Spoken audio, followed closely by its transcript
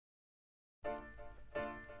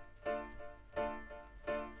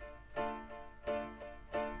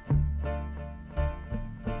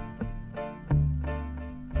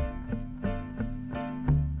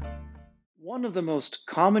One of the most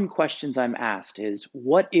common questions I'm asked is,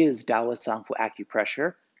 what is Taoist Zangfu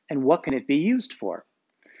acupressure and what can it be used for?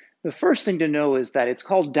 The first thing to know is that it's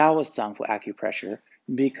called Taoist Zangfu acupressure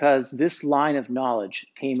because this line of knowledge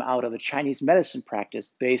came out of a Chinese medicine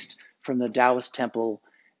practice based from the Taoist temple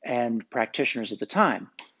and practitioners at the time.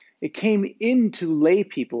 It came into lay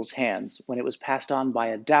people's hands when it was passed on by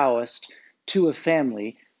a Taoist to a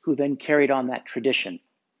family who then carried on that tradition.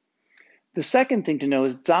 The second thing to know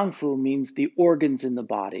is Zangfu means the organs in the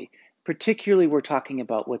body. Particularly, we're talking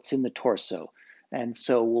about what's in the torso. And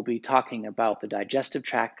so we'll be talking about the digestive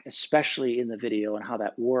tract, especially in the video, and how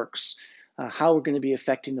that works, how we're going to be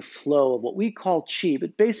affecting the flow of what we call qi,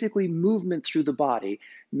 but basically movement through the body,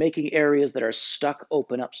 making areas that are stuck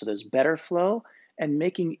open up so there's better flow, and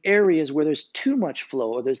making areas where there's too much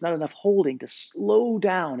flow or there's not enough holding to slow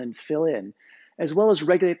down and fill in, as well as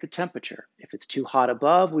regulate the temperature. If it's too hot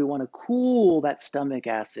above, we want to cool that stomach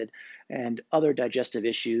acid and other digestive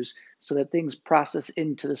issues so that things process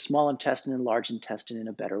into the small intestine and large intestine in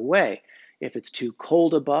a better way. If it's too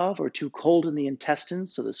cold above or too cold in the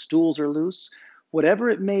intestines so the stools are loose, whatever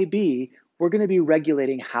it may be, we're going to be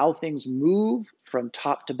regulating how things move from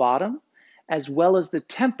top to bottom, as well as the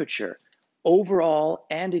temperature overall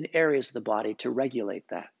and in areas of the body to regulate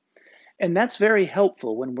that. And that's very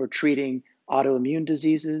helpful when we're treating autoimmune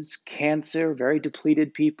diseases, cancer, very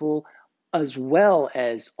depleted people, as well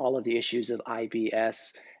as all of the issues of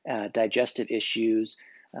IBS, digestive issues,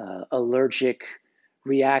 allergic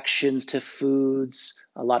reactions to foods,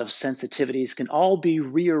 a lot of sensitivities can all be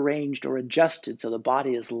rearranged or adjusted so the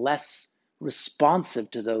body is less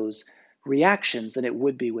responsive to those reactions than it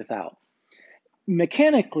would be without.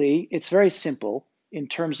 Mechanically, it's very simple in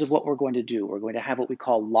terms of what we're going to do. We're going to have what we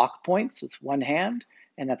call lock points with one hand,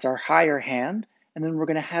 and that's our higher hand, and then we're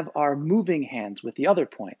going to have our moving hands with the other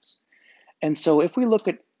points. And so if we look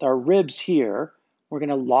at our ribs here, we're going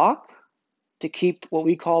to lock to keep what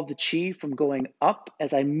we call the qi from going up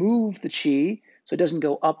as I move the qi so it doesn't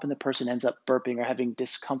go up and the person ends up burping or having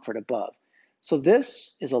discomfort above. So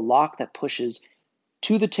this is a lock that pushes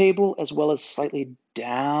to the table as well as slightly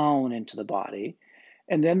down into the body.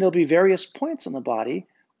 And then there'll be various points on the body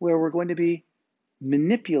where we're going to be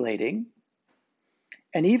manipulating.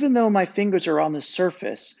 And even though my fingers are on the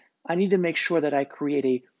surface, I need to make sure that I create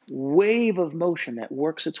a wave of motion that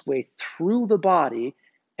works its way through the body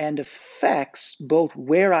and affects both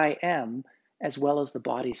where I am as well as the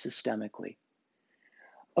body systemically.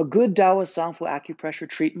 A good Taoist Zangfu acupressure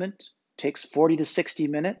treatment takes 40 to 60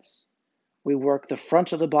 minutes. We work the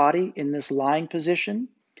front of the body in this lying position.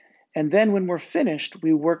 And then when we're finished,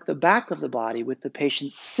 we work the back of the body with the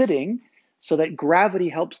patient sitting so that gravity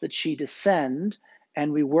helps the qi descend,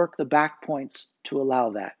 and we work the back points to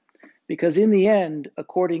allow that. Because in the end,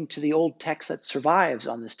 according to the old text that survives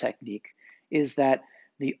on this technique, is that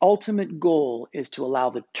the ultimate goal is to allow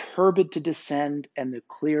the turbid to descend and the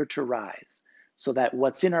clear to rise, so that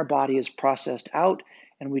what's in our body is processed out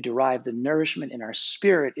and we derive the nourishment in our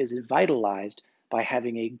spirit is vitalized by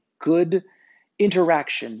having a good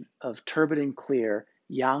interaction of turbid and clear,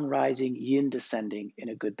 yang rising, yin descending in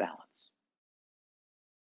a good balance.